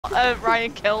got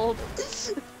Ryan killed.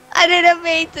 I didn't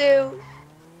mean to.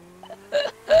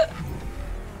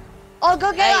 Oh,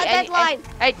 go get that deadline.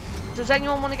 Hey, does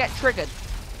anyone want to get triggered?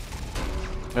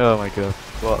 Oh my god.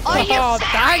 What? Are you Oh,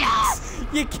 serious? thanks!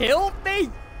 You killed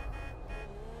me!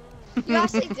 You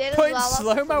actually did as Putting well.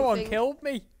 slow-mo on killed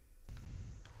me.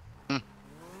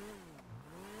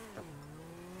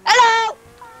 Hello!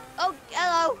 Oh,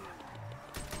 hello.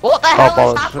 What the hell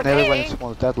is bollocks, we nearly went happening?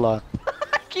 someone's deadline.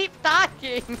 I keep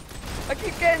dying. I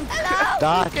keep getting,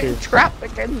 Darking. trapped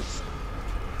against.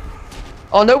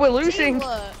 Oh no, we're losing.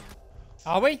 Teamwork.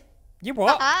 Are we? You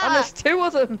what? And there's two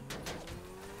of them.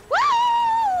 Woo!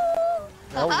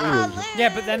 Oh, we losing. Yeah,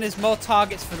 but then there's more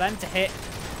targets for them to hit.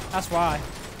 That's why.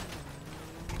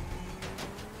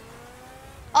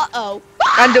 Uh-oh.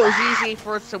 And it was easy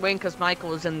for us to win because Michael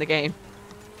was in the game.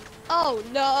 Oh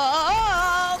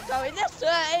no! Going this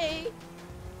way!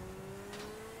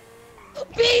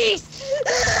 Beast!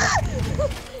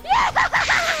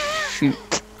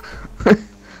 Shoot.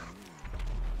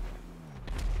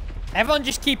 Everyone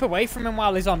just keep away from him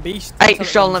while he's on Beast. Hey, until it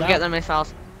Sean, runs let me get out. the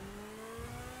missiles.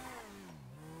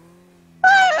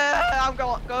 I'm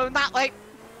going that way.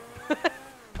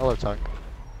 Hello, tank.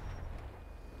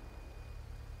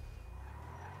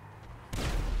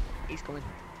 He's coming.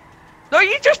 No,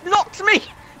 you just knocked me!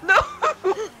 No!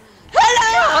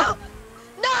 Hello!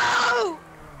 No!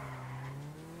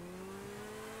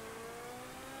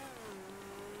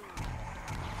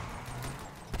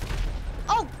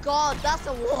 Oh god, that's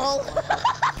a wall.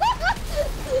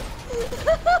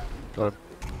 Got him.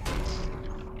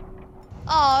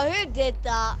 Oh, who did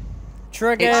that?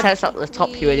 Trigger. It says at the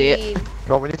top, you idiot.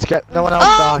 Come on, we need to get. No one else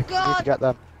Oh, die. We need God. to get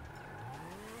them.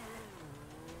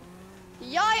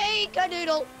 Yay,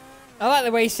 canoodle. I like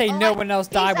the way you say Oh, no like, one else peace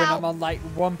died when out. I'm on like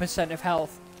 1% of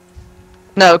health.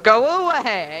 No, go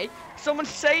away! Someone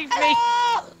save me!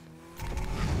 Hello!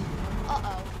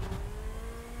 Uh-oh.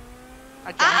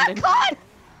 I I jammed him. can't!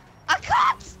 I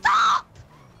can't stop!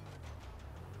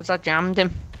 Because I jammed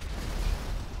him.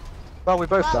 Well, we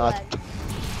both Well died.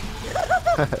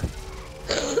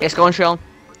 Yes, go on, Sean.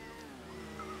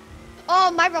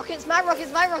 Oh, my rockets, my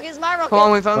rockets, my rockets, my rockets! Come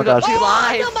on, we've only got Okay. 2 Oh,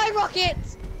 lives. no, my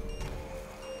rockets!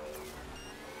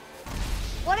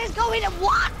 What is going on?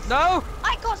 What? No!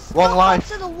 I got stuck One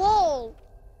life. onto the wall!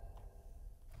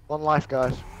 One life,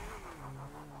 guys.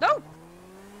 No!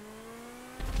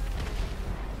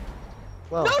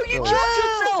 Well, No, you oh. killed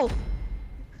yourself!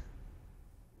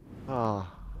 Oh,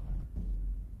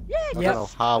 Yeah, I Yep. don't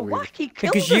know how we. wacky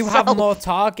killed Because you have yourself. more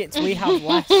targets, we have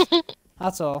less.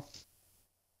 That's all.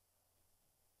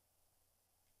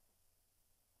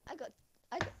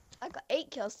 I got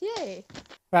 8 kills, yay!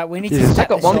 Right, we need Jesus, to step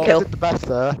got this one up. kill. I did the best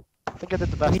there. I think I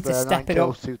did the best need to there. step 9 it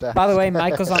kills, up. 2 deaths. By the way,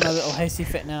 Michael's on a little hissy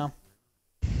fit now.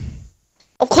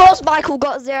 Of course Michael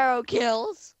got 0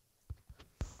 kills!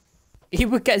 He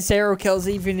would get 0 kills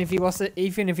even if he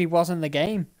was in the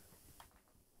game.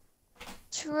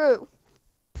 True.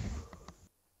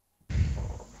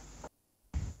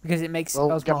 Because it makes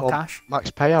Well, us get more cash.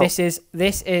 max payout. This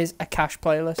is a cash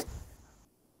playlist.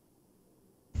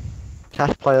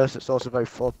 Cash players, it's also very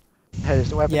fun. Hey,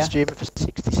 so we've been Yeah. streaming for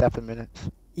 67 minutes.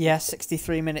 Yeah,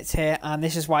 63 minutes here, and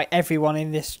this is why everyone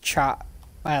in this chat,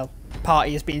 well,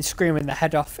 party has been screaming their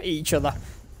head off at each other.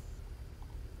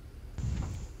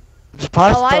 I'm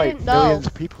surprised Oh, I like, didn't know. millions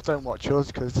of people don't watch us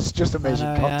because it's just I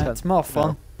amazing know, content. yeah, it's more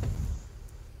fun.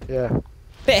 Yeah.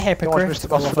 Bit Mr. hypocritical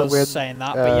Boss of for the win. us saying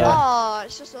that, but yeah. Oh,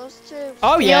 it's just us two.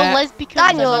 Oh yeah. Let's become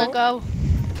Daniel. go.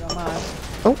 Don't mind.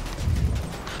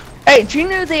 Hey, do you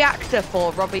know the actor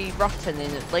for Robbie Rotten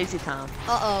in Lazy Town?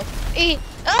 Uh-oh.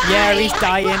 Yeah, he's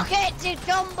dying. Rockets, you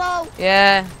Dumbo!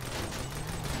 Yeah.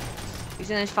 He's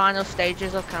in his final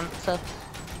stages of cancer.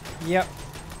 Yep.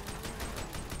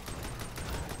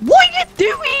 What are you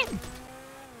doing?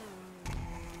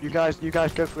 You guys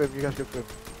go for him. You guys go for him.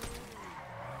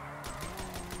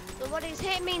 Somebody's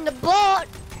hit me in the butt!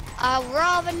 I'd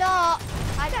rather not.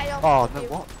 I don't Oh, know no,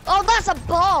 what? Oh, that's a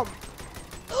bomb!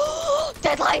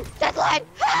 Deadline! Deadline!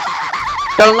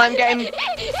 Don't let him get him.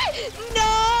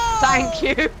 No! Thank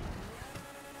you.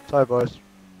 Sorry, boys.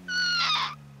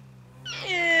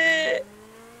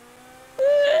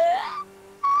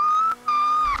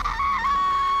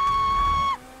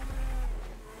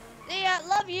 Yeah,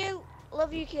 love you.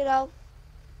 Love you, kiddo.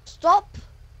 Stop.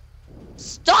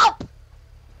 Stop!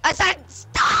 I said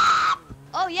stop!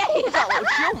 Oh, yeah. That was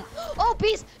jump. Oh,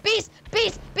 peace, peace,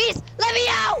 peace, peace. Let me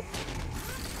out!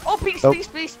 Oh, peace, Nope. peace,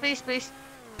 peace, peace, peace.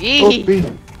 Oh, Yee. me.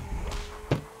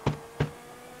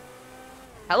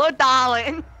 Hello,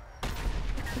 darling.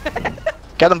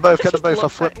 Get them both. Get them both. I'll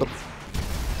flip them.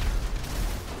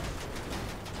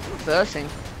 McPherson.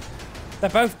 They're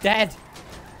both dead.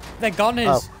 They're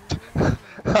goners. Oh.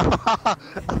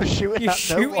 I'm shooting You're at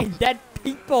no shooting one. dead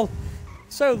people.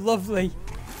 So lovely.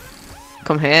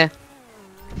 Come here.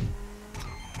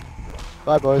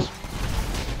 Bye, boys.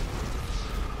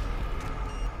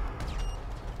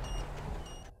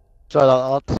 Sorry,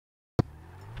 lads.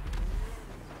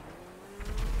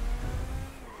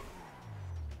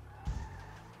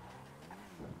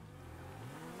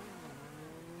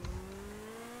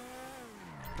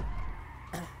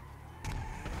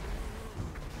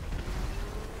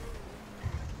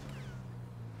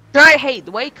 I hate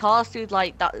the way cars do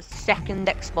like that second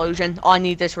explosion. Oh, I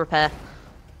need this repair.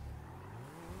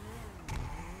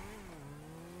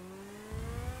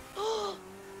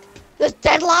 This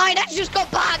deadline has just got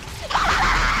back.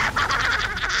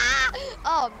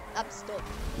 Oh, I'm stuck.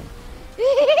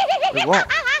 Wait, what?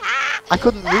 I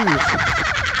couldn't move.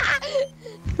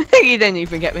 You didn't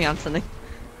even get me, Anthony.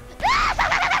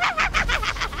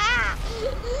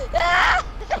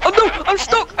 Oh no! I'm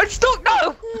stuck! I'm stuck!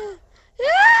 No!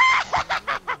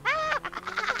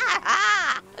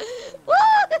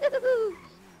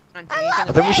 Anthony, you're gonna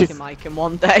think we break should- your mic in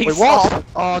one day. Wait, Stop. what?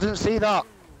 Oh, I didn't see that.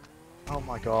 Oh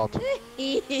my god.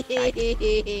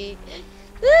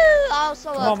 Oh,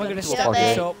 so Come on, we're gonna step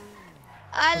this up.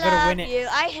 I We're gonna love win it. you,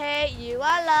 I hate you,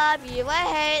 I love you, I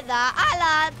hate that,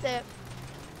 I love it.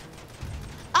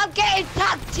 I'm getting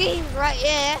tag team right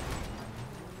here.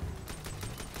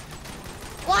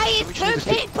 Why is We two should just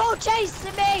do- people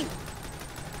chasing me?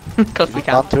 Because we I'm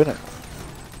can't. doing it.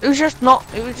 It was just not.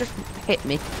 It was just hit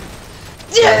me.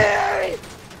 Get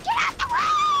out the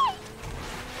way!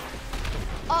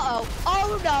 Uh-oh,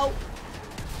 oh no.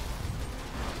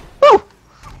 Oh!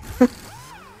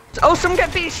 Oh, someone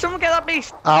get beast! Someone get that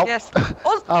beast! Ow. Yes.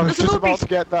 Oh, I was there's just another about beast! to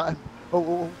get that. Oh, oh,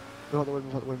 oh. Move out the way,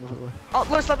 move out the way, move out the way. Oh,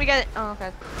 let's let me get it. Oh,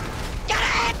 okay. Get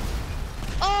it!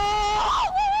 Oh!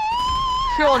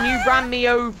 Sean, you ran me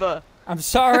over. I'm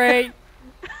sorry.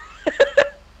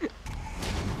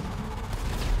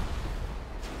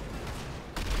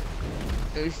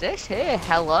 Who's this here?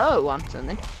 Hello,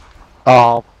 Anthony.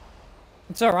 Oh,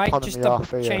 It's alright. Pardon Just me double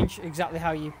off here. change exactly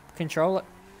how you control it.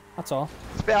 That's all.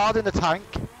 it's a bit hard in the tank.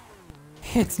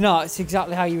 It's not. It's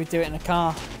exactly how you would do it in a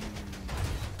car.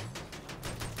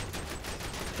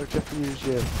 So just use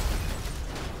your...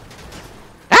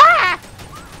 Ah!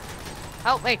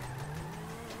 Help me.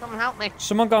 Someone help me.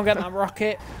 Someone go and get that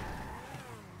rocket.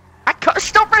 I can't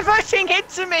stop reversing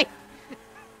into me.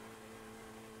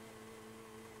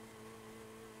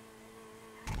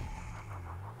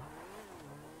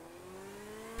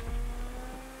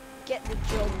 Get the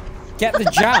jump. Get the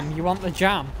jam. You want the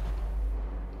jam.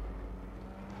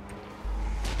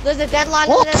 There's a deadline,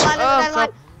 What? there's a deadline, there's a Oh, deadline.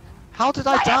 How did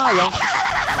I die?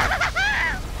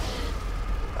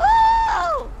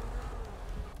 Oh!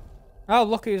 Oh,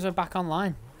 look who's back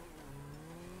online.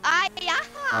 Actually,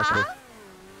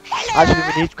 Hello!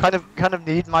 actually, we need kind of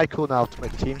need Michael now to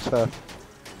make the teams fair.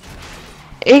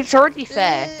 It's already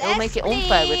fair. It'll make it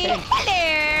unfair with him.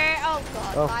 Hello! Oh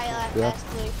god, Oh, Violet, yeah.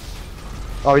 Leslie.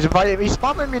 Oh, he's inviting me,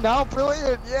 spamming me now.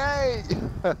 Brilliant! Yay!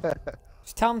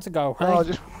 Just tell him to go. Hey? Oh,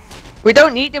 just We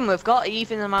don't need them. We've got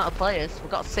even amount of players.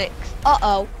 We've got 6.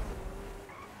 Uh-oh.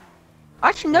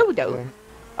 Actually, no, we don't. yeah.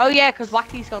 Oh yeah, because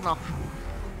Wacky's gone off.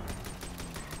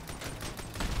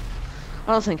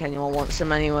 I don't think anyone wants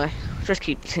them anyway. Just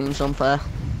keep the teams unfair.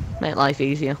 Make life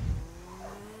easier.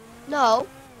 No.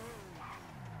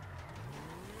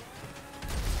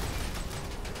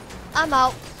 I'm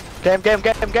out. Get him!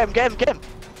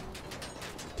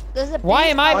 There's a Why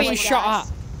beast am I coming, being shot guys.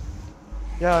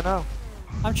 at? Yeah, I know.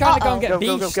 I'm trying to go and get Go,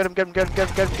 beast. get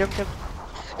him.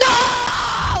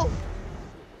 No!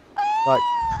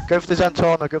 Right, go for the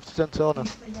Zentorno,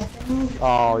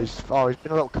 Oh, he's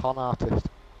been a little con artist.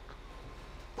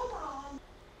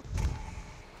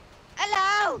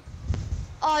 Hello!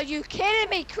 Are you kidding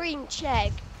me, cream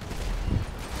check?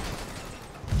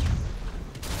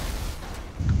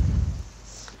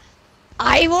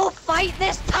 I will fight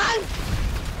this tank!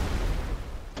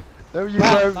 No, you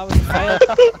Wow, don't. that was a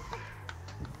fail.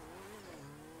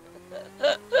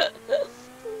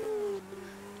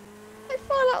 I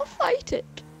thought I'll fight it.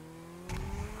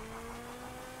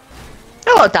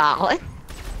 Hello, darling.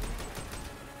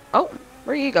 Oh,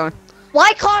 where are you going?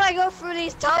 Why can't I go through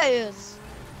these tires?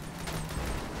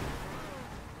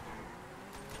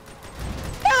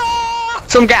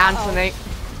 Some get Anthony.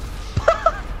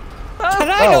 Can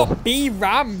I Oh. not be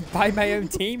rammed by my own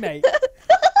teammate?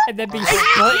 And then be You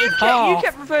split in you half?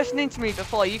 kept reversing into me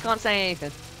before. You can't say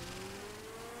anything.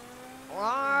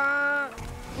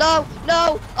 No,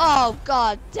 no! Oh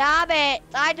god damn it!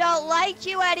 I don't like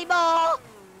you anymore!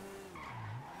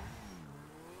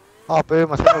 Oh,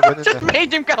 boom, I think we're winning Just this.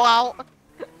 made him go out.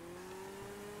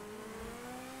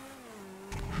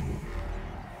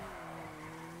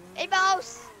 Hey,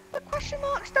 boss. The question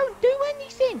marks don't do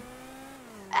anything.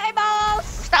 Hey, boss.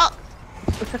 Stop.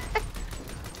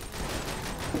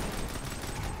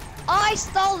 I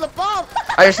stole the bomb.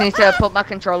 I just need to put my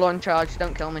controller on charge.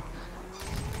 Don't kill me.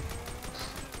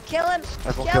 Kill him.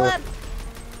 Everyone Kill kill him.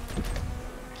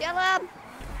 Kill him.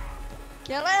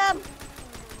 Kill him.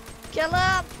 Kill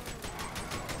him.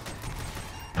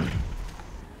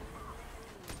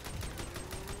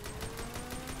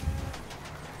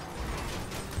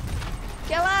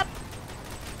 Kill him.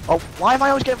 Oh, why am I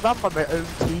always getting rammed by my own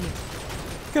team?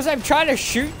 Because I'm trying to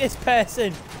shoot this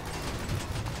person.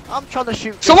 I'm trying to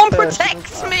shoot. Someone this person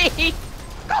protects as well. me.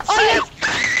 Oh,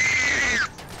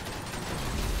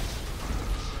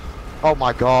 Oh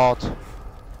my god.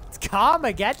 It's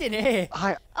karma getting here.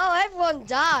 oh, everyone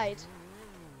died.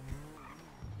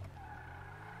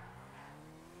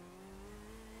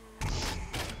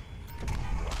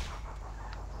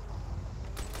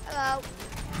 Hello.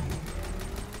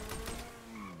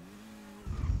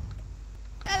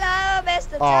 Hello,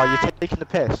 Mr. Oh, you're Tank. taking the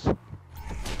piss.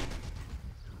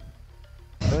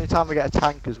 The only time we get a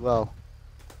tank as well.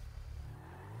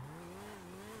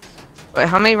 Wait,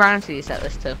 how many rounds do you set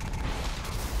this to?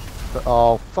 But,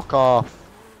 oh, fuck off.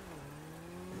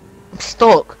 I'm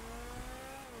stuck.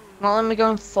 Not letting me go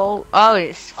in full. Oh,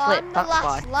 it's Oh, flipped. I'm the That's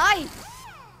last why. life.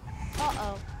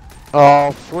 Uh-oh.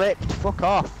 Oh, flipped. Fuck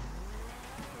off.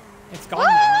 It's gone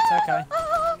now. It's okay.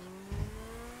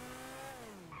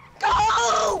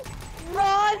 Go!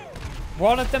 Run!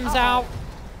 One of them's out.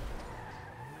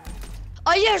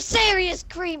 Are you serious,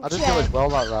 cream I didn't do check? as well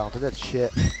that round. I did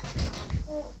shit.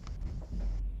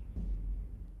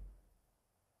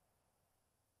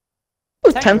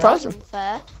 Ooh, Take 10,000.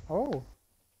 Fair. Oh.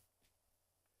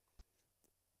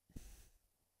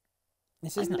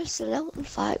 This is I'm not. missing out on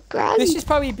 £5,000. This is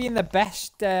probably been the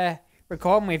best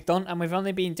recording we've done, and we've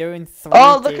only been doing 3.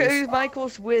 Oh, look at days. who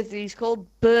Michael's with. He's called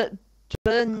Bert.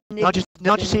 Now just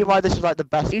see why this is like the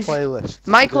best He's- playlist.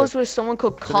 Michael's with someone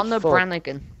called But it's Connor fun.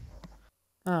 Brannigan.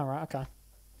 Oh, right, okay.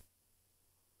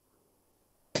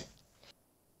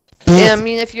 Yeah, I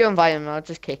mean, if you invite him, I'll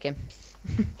just kick him.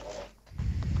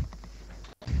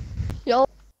 You're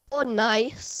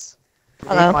nice. We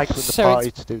Hello. need Michael in the So party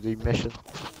to do the mission.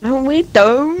 No, we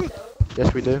don't.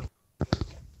 Yes, we do.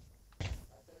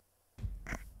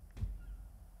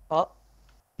 What?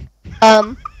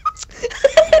 Uh,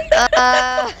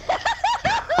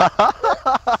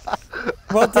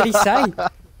 What did he say?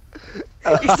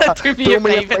 He said do me Do a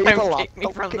favour, lad. don't kick me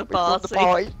Don't from kick the me from the party.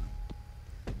 party.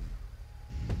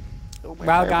 Do me a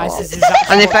Well, favour, guys, lad. this is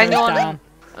actually And if what goes anyone- down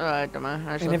Alright, don't matter. in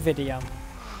a Actually. video.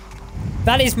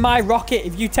 That is my rocket.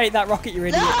 If you take that rocket, you're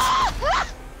idiots.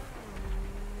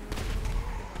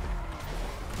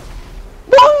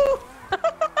 Woo!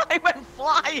 I went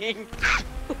flying.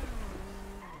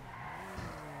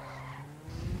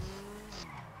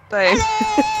 Thanks.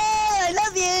 I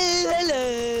love you.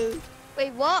 Hello.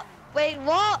 Wait, what? Wait,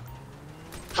 what?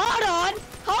 Hold on.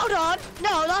 Hold on.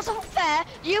 No, that's not fair.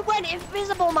 You went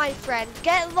invisible, my friend.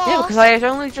 Get lost. Yeah, because I had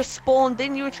only just spawned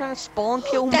in. You were trying to spawn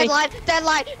kill me. Deadline,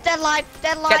 deadline, deadline,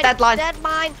 deadline. Get deadline. Dead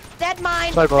mine, dead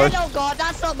mine. Sorry, boys. Oh god,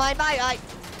 that's not mine. Bye, bye.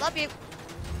 Love you.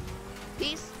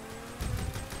 Peace.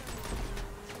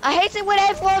 I hate it when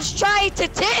everyone's trying to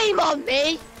team on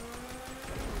me.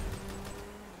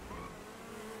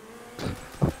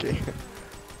 Okay.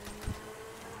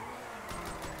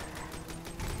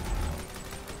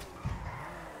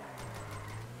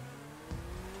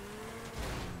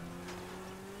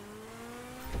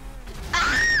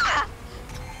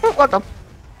 What the?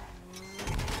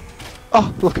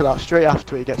 Oh, look at that! Straight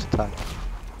after he gets a tank.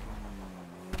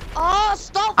 Oh,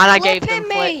 stop And I gave flipping them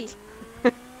me.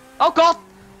 Oh god!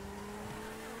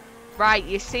 Right,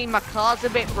 you see, my car's a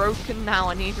bit broken now.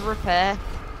 I need a repair.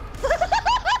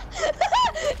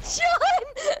 Sean,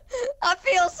 I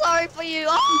feel sorry for you.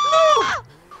 Oh,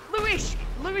 Lewis,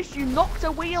 you knocked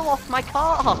a wheel off my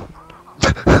car.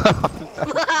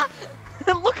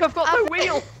 Look, I've got no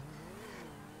wheel.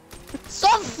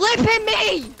 stop flipping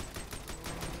me.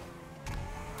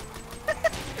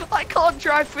 I can't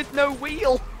drive with no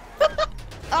wheel. All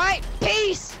right,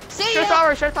 peace. See ya.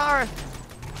 Shotara, Shotara.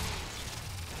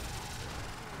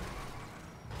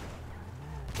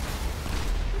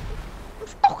 I'm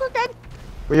stuck again.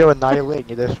 We are annihilating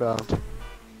you this round.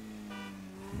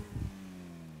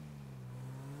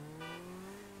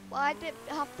 Why did it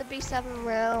have to be 7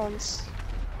 rounds?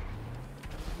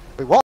 Wait, what?